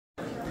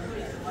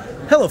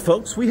Hello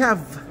folks, we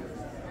have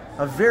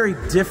a very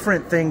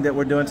different thing that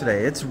we're doing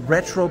today. It's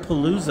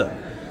RetroPalooza.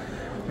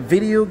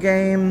 Video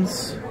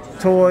games,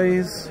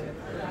 toys,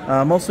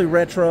 mostly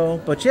retro,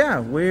 but yeah,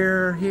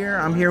 we're here.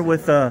 I'm here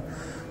with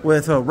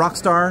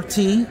Rockstar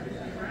T.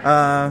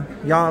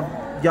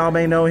 Y'all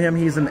may know him.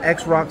 He's an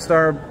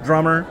ex-Rockstar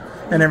drummer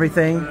and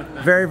everything.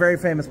 Very, very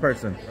famous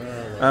person.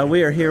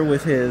 We are here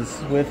with his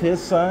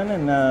son,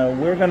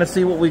 and we're gonna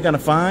see what we're gonna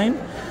find.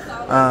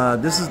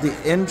 This is the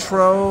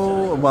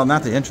intro, well,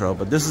 not the intro,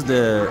 but this is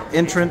the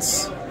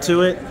entrance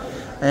to it.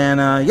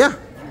 And yeah,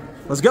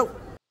 let's go.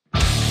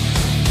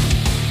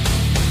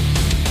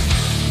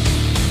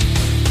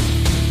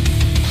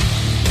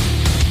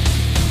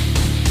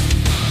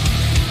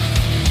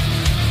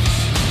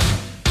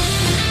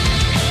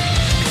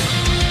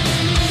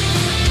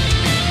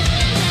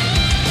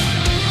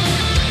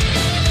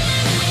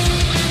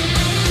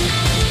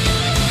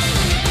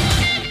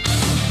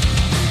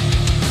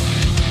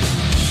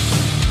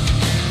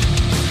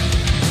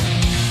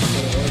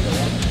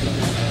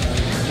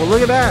 Well,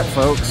 look at that,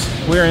 folks.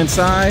 We're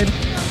inside,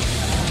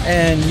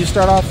 and you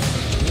start off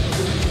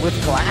with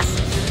glasses,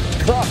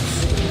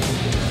 cups,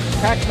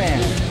 Pac-Man,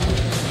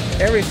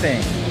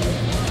 everything.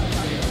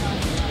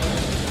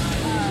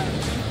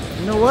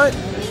 You know what?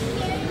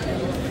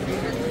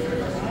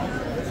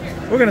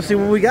 We're gonna see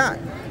what we got.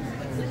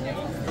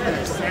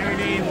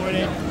 Saturday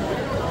morning.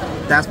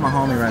 That's my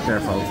homie right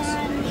there, folks.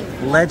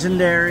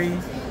 Legendary,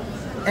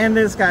 and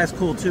this guy's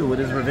cool too with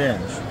his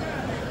revenge.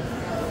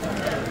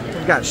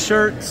 We've got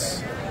shirts.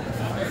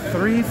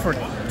 3 for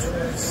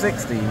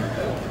 $60,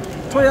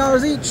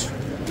 $20 each.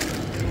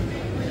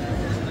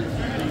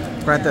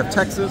 Grand Theft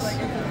Texas.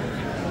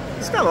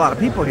 It's got a lot of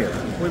people here.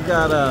 We've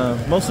got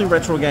mostly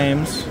retro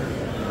games.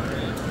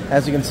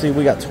 As you can see,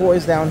 we got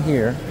toys down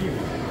here.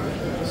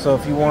 So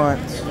if you want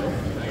these.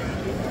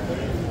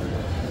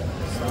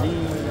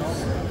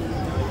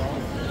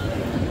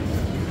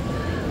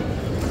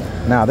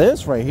 Now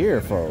this right here,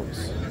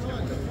 folks.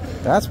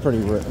 That's pretty.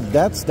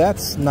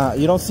 That's not.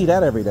 You don't see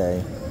that every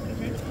day.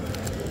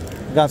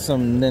 Got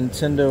some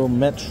Nintendo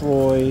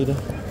Metroid,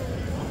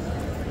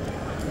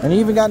 and you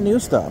even got new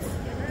stuff,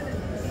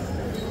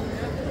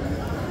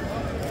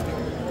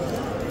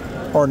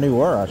 or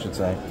newer, I should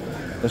say.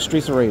 The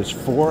Streets of Rage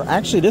 4.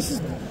 Actually, this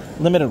is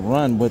limited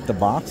run with the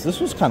box. This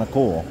was kind of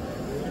cool,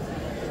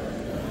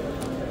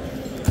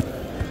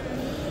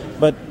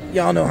 but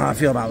y'all know how I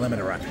feel about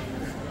limited run.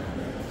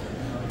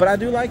 But I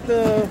do like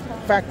the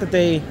fact that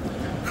they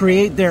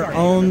create their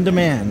own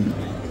demand.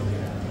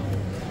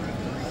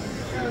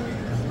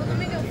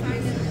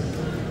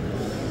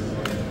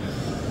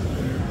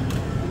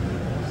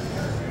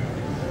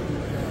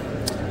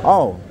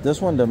 Oh,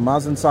 this one, the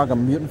Mazin Saga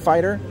Mutant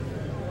Fighter.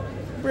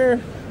 Rare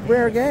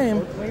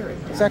game.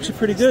 It's actually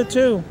pretty good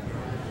too.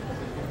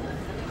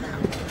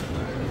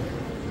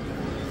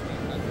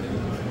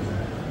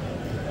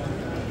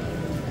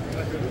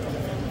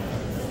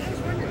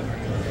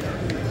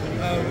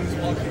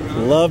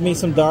 Love me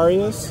some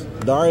Darius.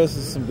 Darius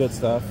is some good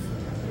stuff.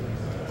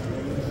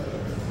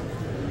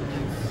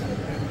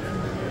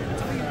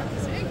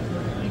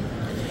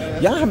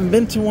 Yeah, I haven't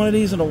been to one of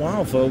these in a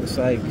while, folks.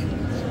 Like,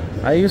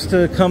 I used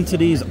to come to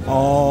these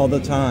all the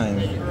time,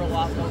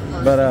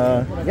 but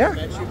yeah,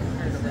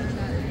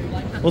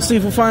 we'll see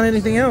if we'll find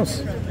anything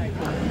else.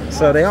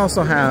 So they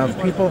also have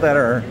people that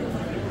are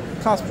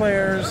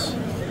cosplayers,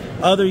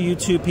 other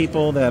YouTube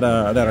people that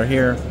are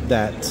here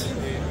that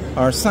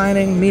are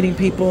signing, meeting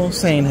people,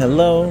 saying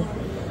hello.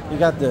 You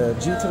got the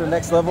G to the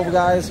Next Level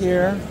guys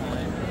here.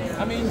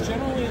 I mean,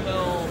 generally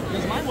though,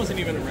 because mine wasn't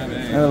even a Rev A.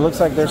 And it looks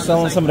like they're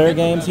selling some of their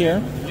games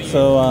here.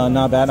 So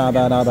not bad, not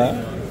bad, not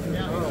bad.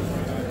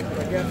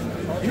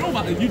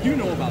 You do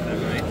know about that,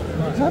 right?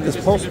 It's not this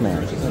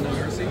Postman.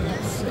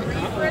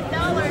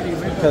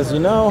 Because you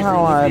know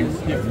how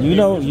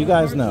you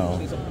guys know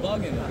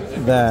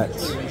that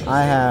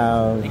I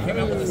have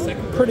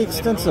pretty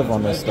extensive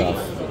on this stuff.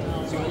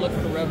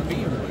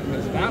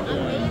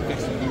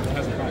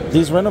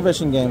 These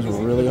renovation games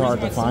were really hard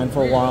to find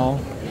for a while.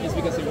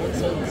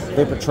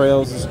 Paper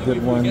Trails is a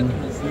good one.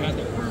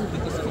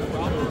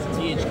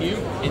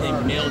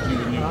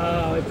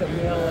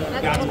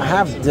 I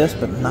have this,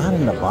 but not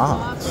in the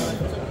box.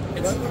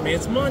 I mean,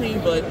 it's money,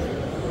 but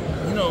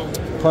you know.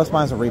 Plus,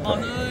 mine's a replay. Oh,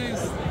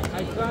 nice.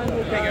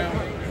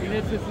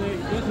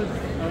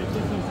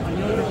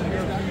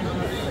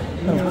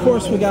 And of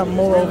course, we got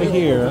more over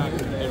here.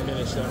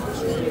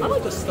 I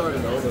might just start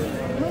it over.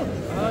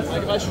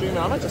 Like if I stream it,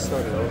 I might just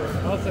start it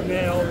over. Also,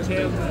 man,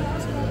 Tim,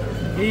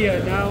 he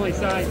not only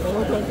signed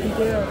local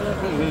people.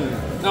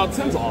 No,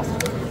 Tim's awesome.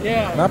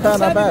 Yeah. Not bad,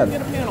 not bad.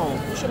 Get a panel.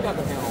 We should have got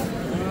the panel.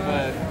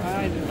 But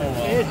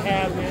it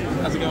happened.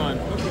 how's it going?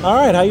 All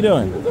right, how you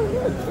doing?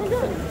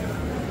 Good.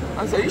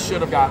 I'd say you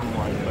should have gotten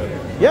one,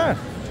 but Yeah,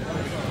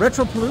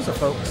 RetroPalooza,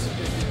 folks.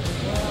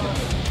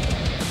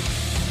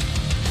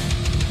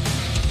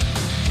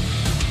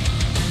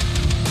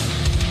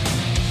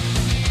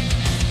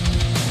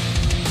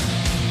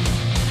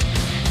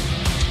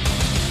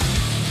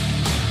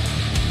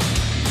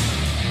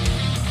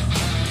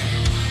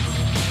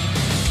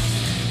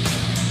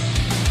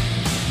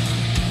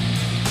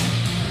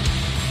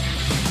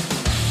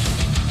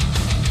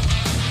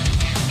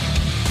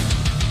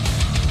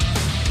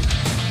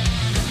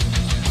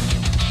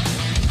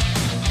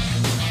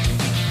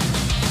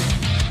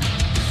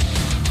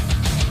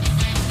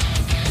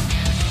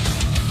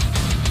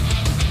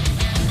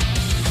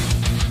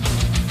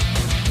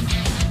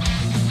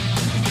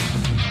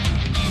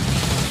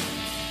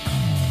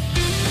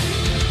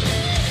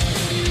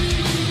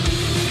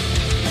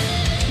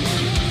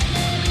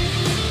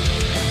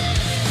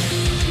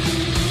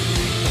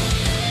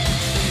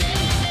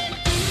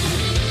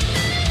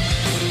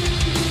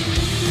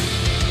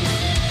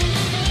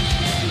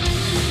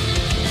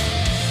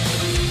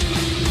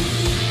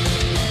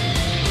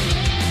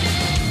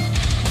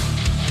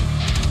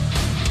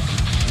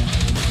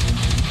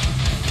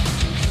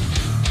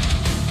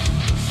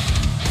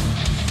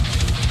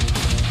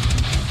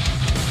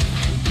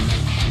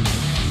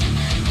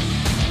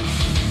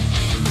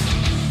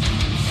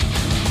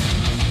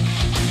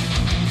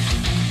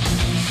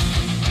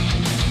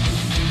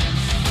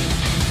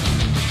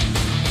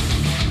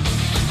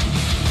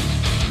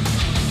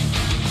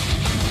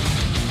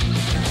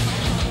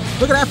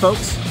 Look at that,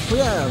 folks. We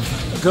have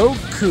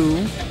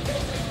Goku,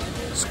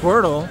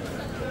 Squirtle,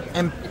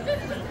 and...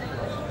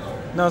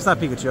 No, it's not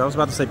Pikachu. I was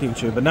about to say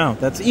Pikachu, but no,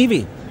 that's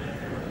Eevee.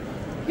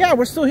 Yeah,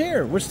 we're still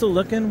here. We're still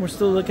looking. We're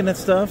still looking at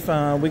stuff.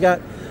 We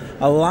got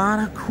a lot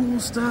of cool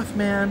stuff,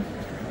 man.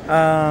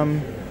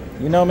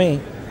 You know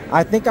me.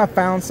 I think I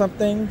found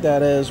something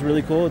that is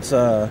really cool. It's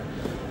that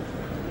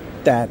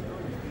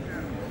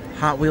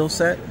Hot Wheels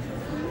set.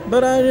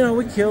 But you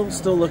know,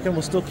 still looking.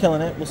 We're still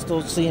killing it. We're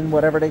still seeing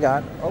whatever they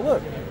got. Oh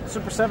look,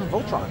 Super 7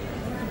 Voltron.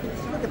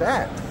 Look at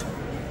that.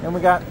 And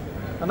we got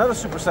another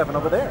Super 7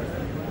 over there.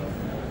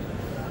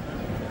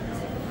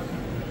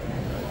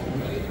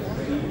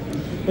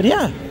 But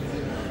yeah,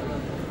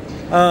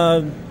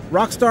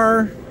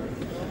 Rockstar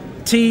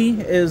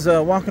T is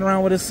walking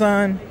around with his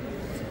son.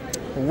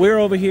 We're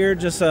over here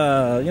just, you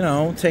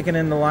know, taking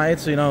in the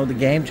lights. You know, the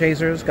Game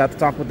Chasers, got to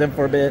talk with them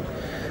for a bit.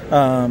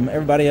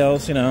 Everybody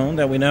else, you know,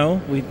 that we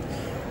know. We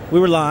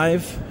were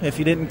live. If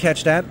you didn't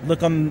catch that,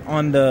 look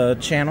on the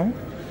channel.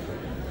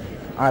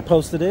 I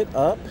posted it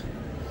up.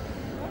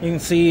 You can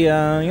see, you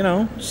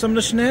know, some of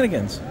the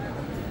shenanigans.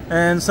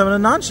 And some of the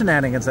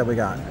non-shenanigans that we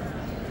got.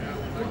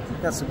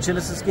 Got some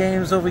Genesis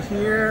games over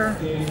here.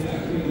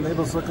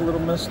 Labels look a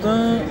little messed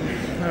up.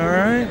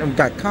 Alright, we've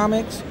got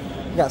comics.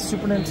 We got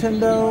Super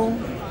Nintendo.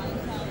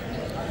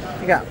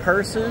 We got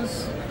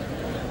purses.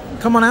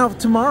 Come on out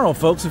tomorrow,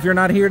 folks, if you're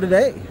not here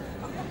today.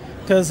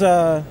 Because,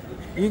 I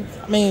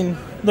mean,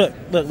 look.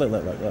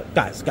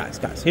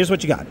 Guys. Here's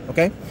what you got,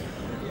 okay?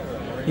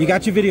 You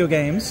got your video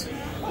games.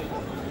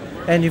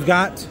 And you've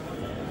got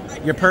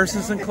your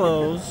purses and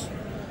clothes.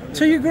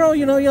 Till you grow,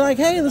 you know, you're like,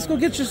 hey, let's go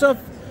get yourself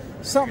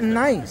something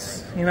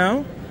nice, you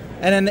know?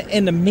 And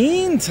in the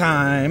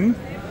meantime,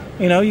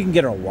 you know, you can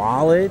get her a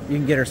wallet, you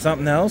can get her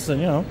something else, and,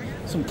 you know,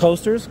 some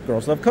coasters.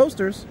 Girls love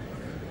coasters,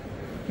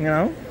 you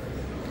know?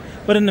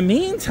 But in the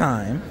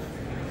meantime,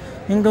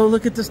 you can go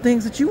look at the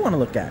things that you want to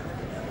look at.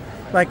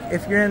 Like,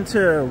 if you're into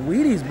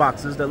Wheaties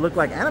boxes that look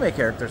like anime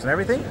characters and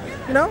everything,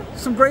 you know,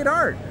 some great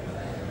art.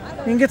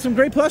 You can get some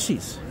great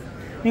plushies.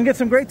 You can get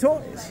some great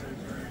toys.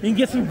 You can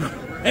get some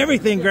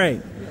everything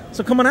great.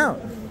 So come on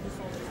out.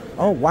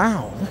 Oh,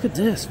 wow. Look at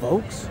this,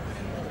 folks.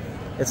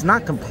 It's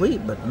not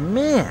complete, but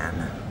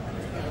man.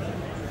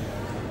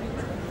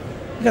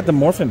 You got the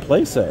Morphin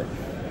playset.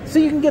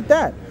 See, you can get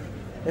that.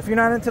 If you're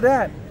not into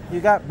that,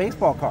 you got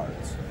baseball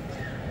cards.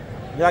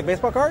 You like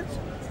baseball cards?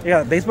 You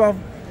got baseball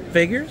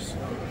figures.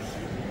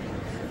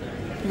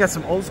 You got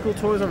some old school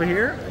toys over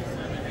here.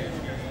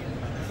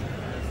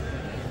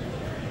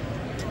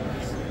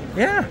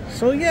 Yeah,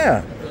 so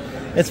yeah.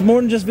 It's more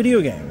than just video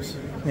games.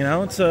 You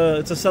know, it's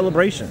a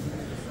celebration.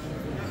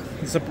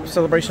 It's a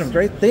celebration of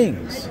great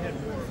things.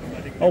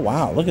 Oh,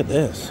 wow. Look at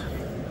this.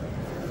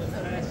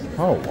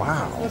 Oh,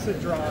 wow.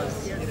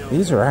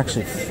 These are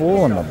actually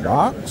full in the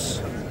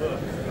box.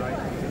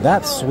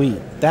 That's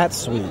sweet. That's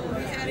sweet.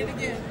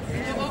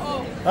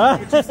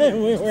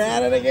 We're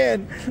at it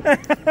again.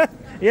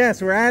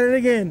 Yes, we're at it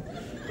again.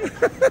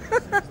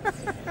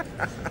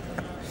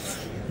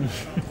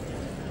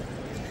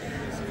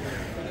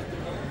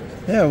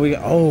 Yeah,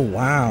 oh,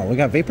 wow. We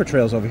got vapor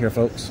trails over here,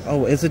 folks.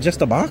 Oh, is it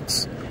just a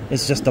box?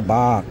 It's just a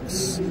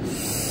box.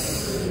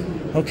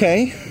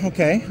 Okay.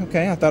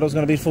 I thought it was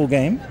going to be a full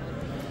game.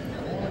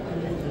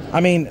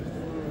 I mean,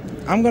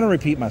 I'm going to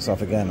repeat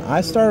myself again.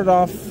 I started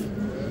off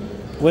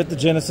with the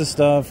Genesis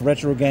stuff,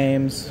 retro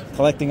games,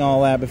 collecting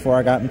all that before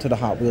I got into the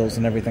Hot Wheels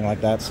and everything like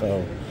that.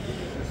 So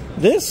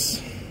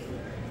this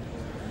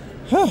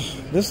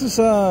is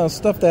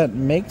stuff that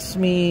makes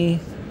me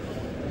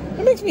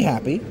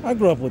happy. I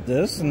grew up with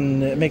this,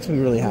 and it makes me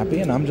really happy,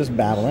 and I'm just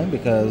battling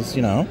because,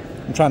 you know,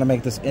 I'm trying to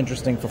make this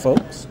interesting for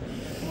folks.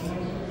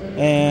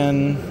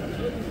 And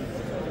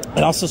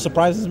it also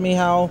surprises me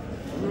how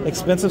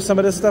expensive some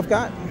of this stuff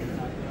got.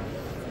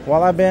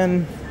 While I've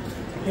been,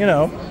 you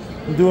know,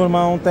 doing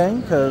my own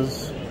thing,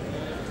 because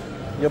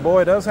your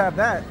boy does have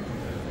that,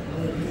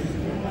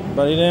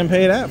 but he didn't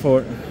pay that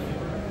for it.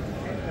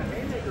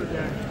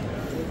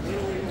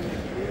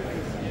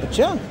 But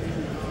yeah,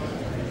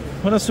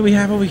 what else do we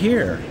have over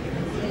here?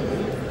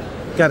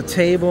 Got a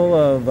table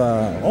of,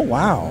 oh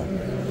wow.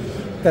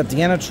 Got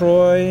Deanna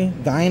Troy,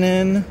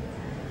 Guinan.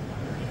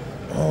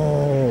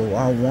 Oh,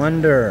 I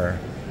wonder,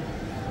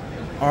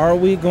 are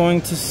we going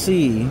to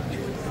see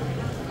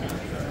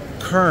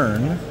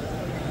Kern,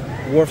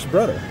 Worf's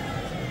brother?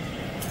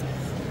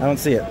 I don't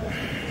see it.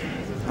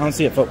 I don't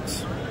see it,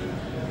 folks.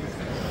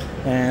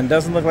 And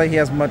doesn't look like he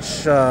has much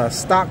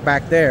stock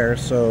back there,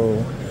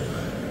 so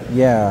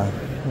yeah,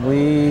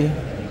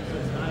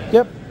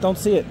 yep, don't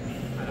see it.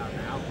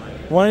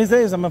 One of these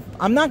days,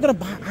 I'm not gonna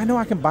buy. I know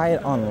I can buy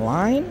it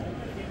online,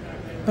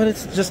 but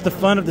it's just the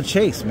fun of the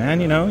chase, man.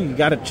 You know, you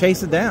gotta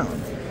chase it down.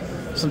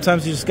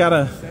 Sometimes you just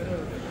gotta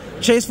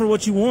chase for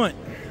what you want,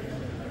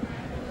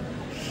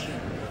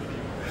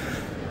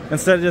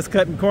 instead of just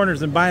cutting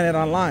corners and buying it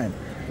online.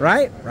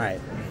 Right? Right.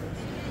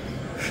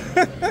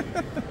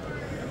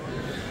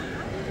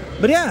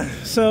 But yeah,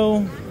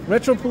 so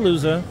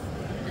RetroPalooza,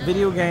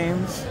 video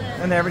games,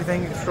 and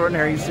everything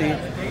extraordinary you see.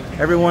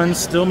 Everyone's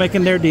still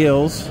making their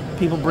deals.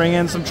 People bring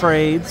in some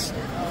trades,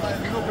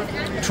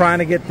 trying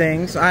to get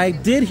things. I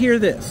did hear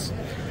this.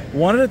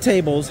 One of the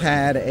tables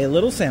had a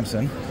Little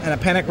Samson and a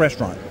Panic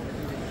Restaurant.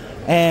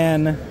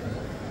 And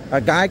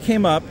a guy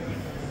came up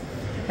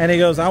and he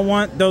goes, I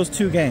want those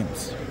 2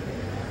 games.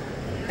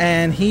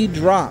 And he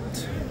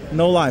dropped,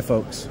 no lie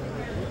folks,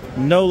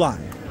 no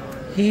lie,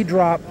 he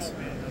dropped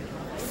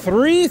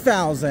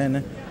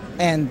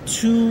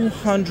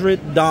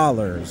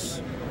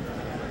 $3,200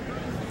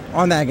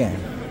 on that game.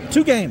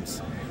 2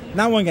 games.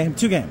 Not 1 game,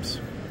 2 games.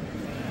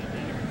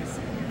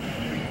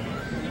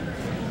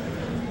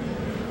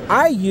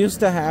 I used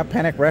to have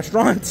Panic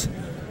Restaurant.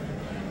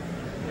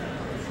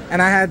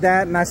 And I had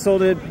that and I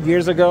sold it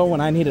years ago when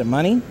I needed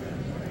money.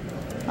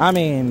 I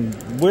mean,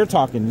 we're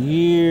talking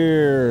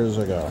years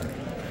ago.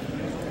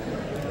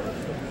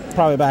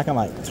 Probably back in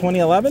like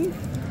 2011?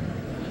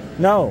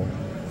 No,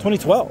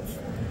 2012.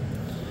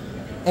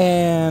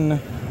 And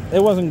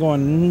it wasn't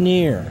going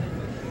near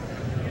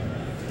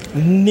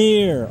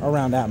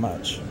around that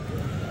much.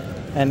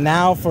 And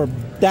now for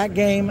that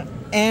game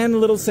and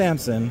Little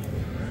Samson,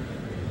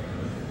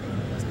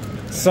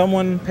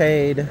 someone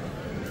paid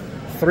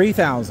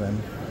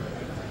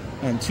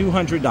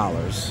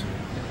 $3,200.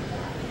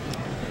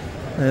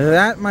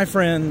 That, my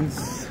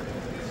friends,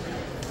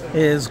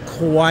 is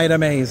quite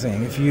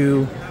amazing.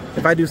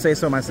 If I do say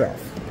so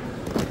myself,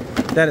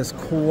 that is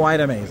quite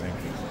amazing.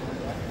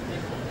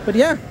 But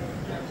yeah,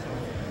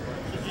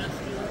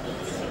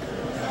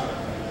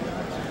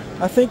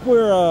 I think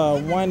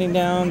we're winding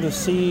down to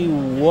see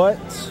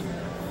what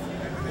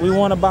we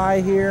want to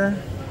buy here.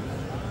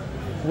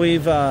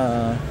 We've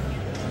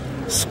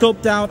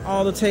scoped out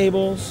all the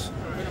tables,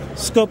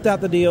 scoped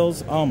out the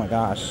deals. Oh my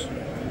gosh.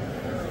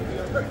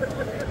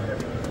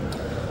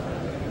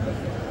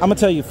 I'm gonna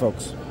tell you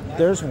folks,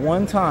 there's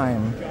one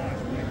time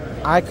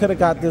I could have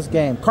got this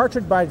game,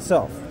 cartridge by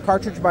itself.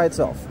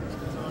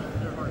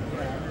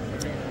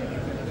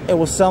 It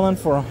was selling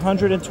for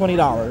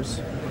 $120.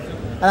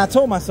 And I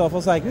told myself, I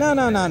was like, no.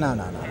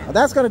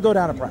 That's gonna go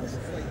down in price.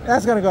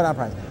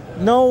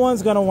 No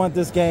one's gonna want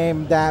this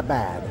game that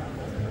bad.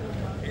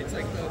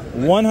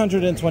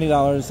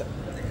 $120,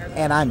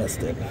 and I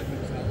missed it.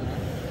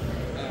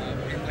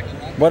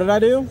 What did I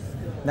do?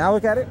 Now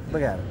look at it.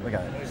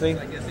 See?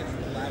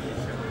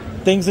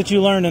 Things that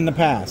you learned in the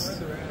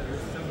past.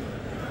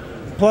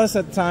 Plus,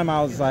 at the time,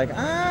 I was like,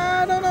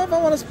 I don't know if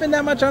I want to spend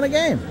that much on a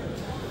game.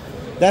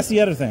 That's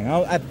the other thing.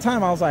 At the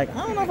time, I was like,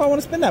 I don't know if I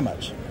want to spend that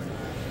much.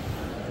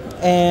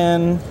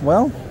 And,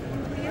 well,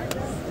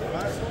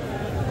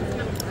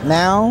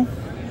 now,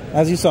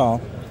 as you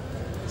saw,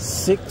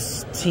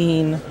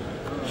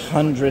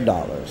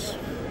 $1,600.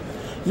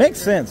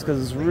 Makes sense because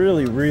it's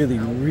really rare.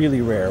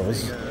 It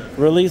was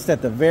released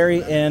at the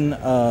very end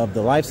of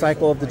the life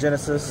cycle of the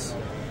Genesis.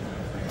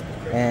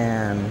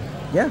 And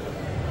yeah,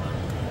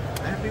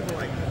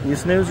 you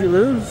snooze, you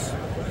lose.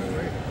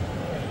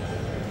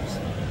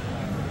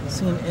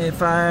 Seeing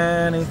if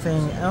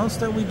anything else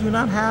that we do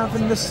not have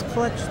in this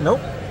collection. Nope.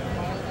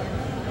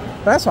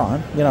 That's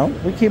on. You know,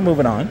 we keep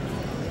moving on.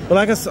 But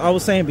like I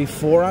was saying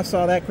before, I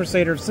saw that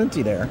Crusader of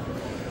Sinti there.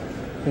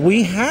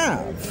 We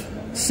have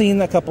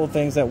seen a couple of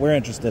things that we're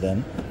interested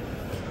in.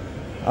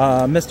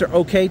 Mr.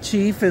 OK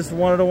Chief is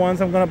one of the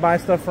ones I'm going to buy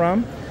stuff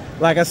from.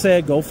 Like I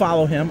said, go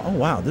follow him. Oh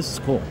wow, this is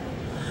cool.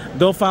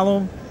 Go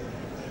follow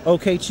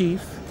OK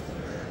Chief,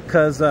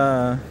 because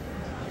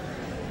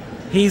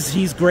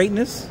he's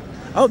greatness.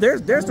 Oh,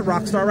 there's the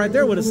Rockstar right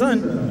there with his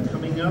son.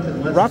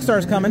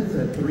 Rockstar's coming.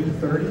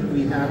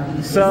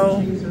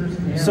 So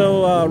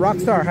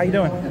Rockstar, how you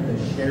doing?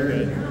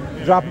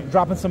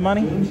 Dropping some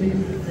money?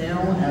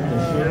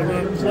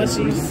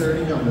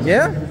 Plushies.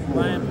 Yeah?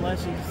 Buying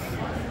plushies.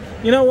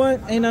 You know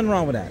what? Ain't nothing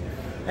wrong with that.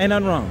 Ain't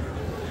nothing wrong.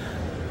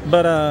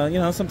 But, you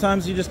know,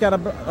 sometimes you just gotta...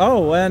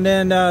 Oh, and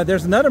then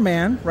there's another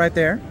man right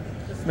there.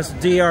 Mr.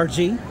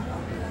 DRG.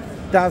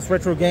 Dallas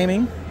Retro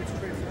Gaming.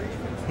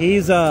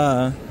 He's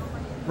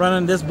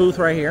running this booth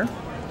right here.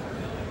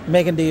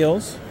 Making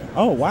deals.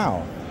 Oh,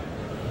 wow.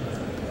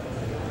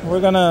 We're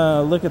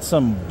gonna look at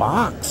some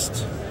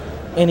boxed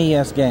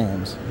NES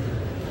games.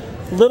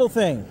 Little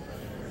thing.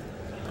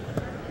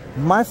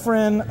 My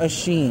friend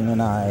Asheen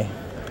and I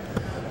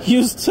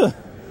used to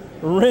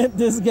rent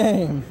this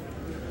game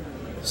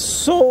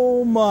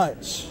so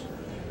much.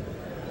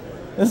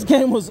 This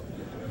game was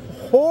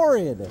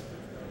horrid,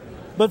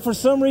 but for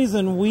some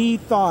reason we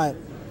thought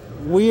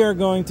we are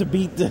going to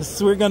beat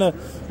this. We're gonna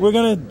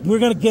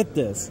get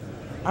this.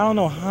 I don't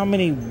know how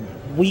many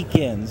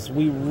weekends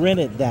we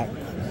rented that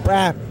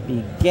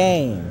crappy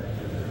game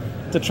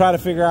to try to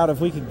figure out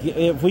if we could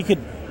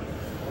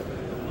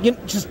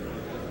just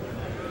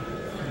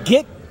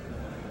get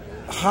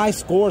high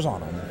scores on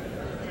them.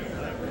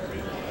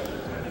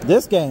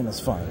 This game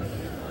is fun.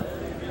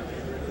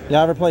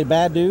 Y'all ever play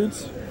Bad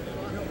Dudes?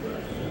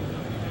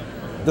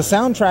 The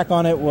soundtrack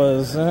on it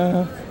was,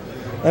 and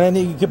then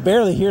you could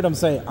barely hear them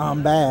say,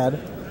 "I'm bad,"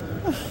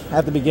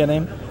 at the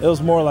beginning. It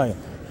was more like,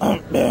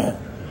 I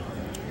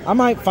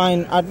might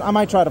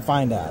try to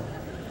find that.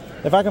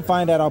 If I can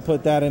find that, I'll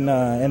put that in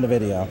the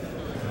video.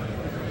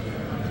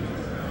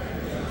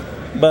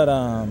 But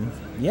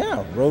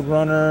yeah,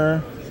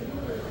 Roadrunner.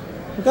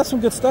 We got some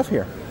good stuff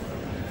here.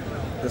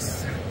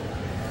 This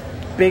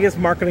biggest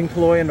marketing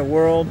ploy in the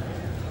world.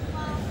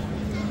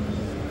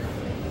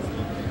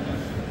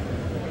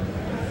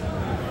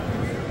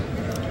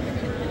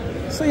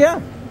 So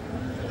yeah,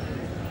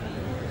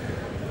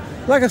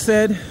 like I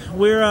said,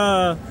 we're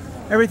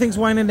everything's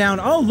winding down.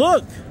 Oh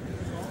look,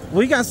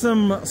 we got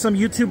some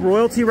YouTube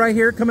royalty right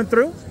here coming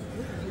through.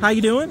 How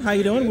you doing? How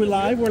you doing? We're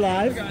live. We're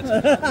live.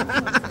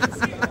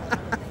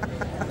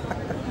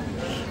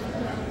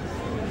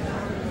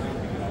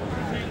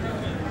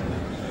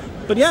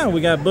 But yeah,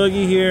 we got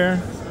Boogie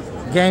here,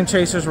 Game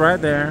Chasers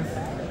right there.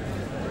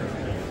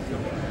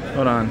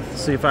 Hold on,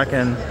 see if I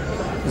can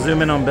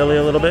zoom in on Billy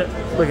a little bit.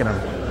 Look at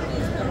him.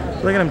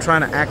 Look at him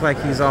trying to act like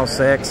he's all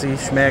sexy,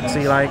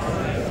 schmexy like.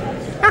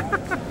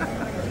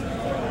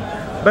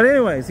 But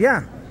anyways,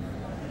 yeah.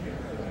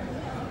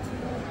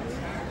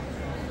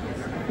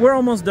 We're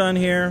almost done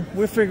here.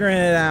 We're figuring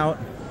it out.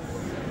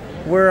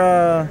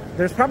 We're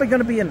there's probably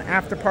going to be an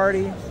after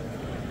party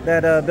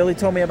that Billy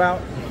told me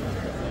about.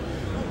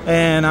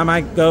 And I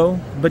might go.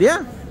 But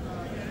yeah.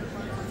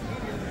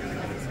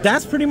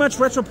 That's pretty much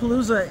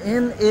RetroPalooza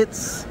in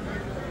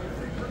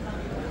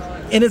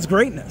its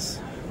greatness.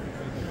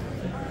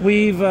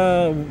 We've,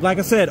 like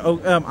I said,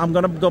 I'm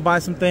going to go buy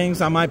some things.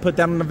 I might put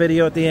that on the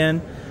video at the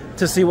end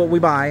to see what we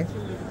buy.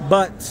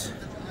 But,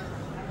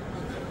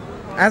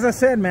 as I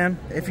said, man,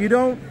 if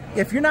you're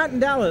not in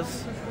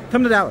Dallas,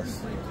 come to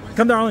Dallas.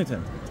 Come to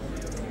Arlington.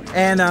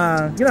 And,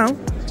 you know,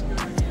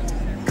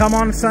 come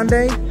on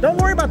Sunday. Don't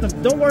worry about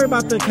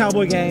the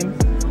Cowboy game.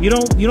 You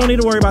don't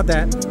need to worry about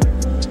that.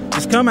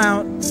 Just come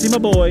out, see my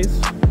boys,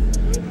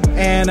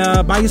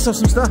 and buy yourself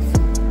some stuff.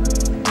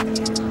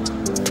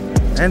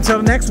 Until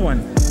the next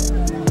one.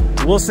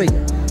 We'll see you.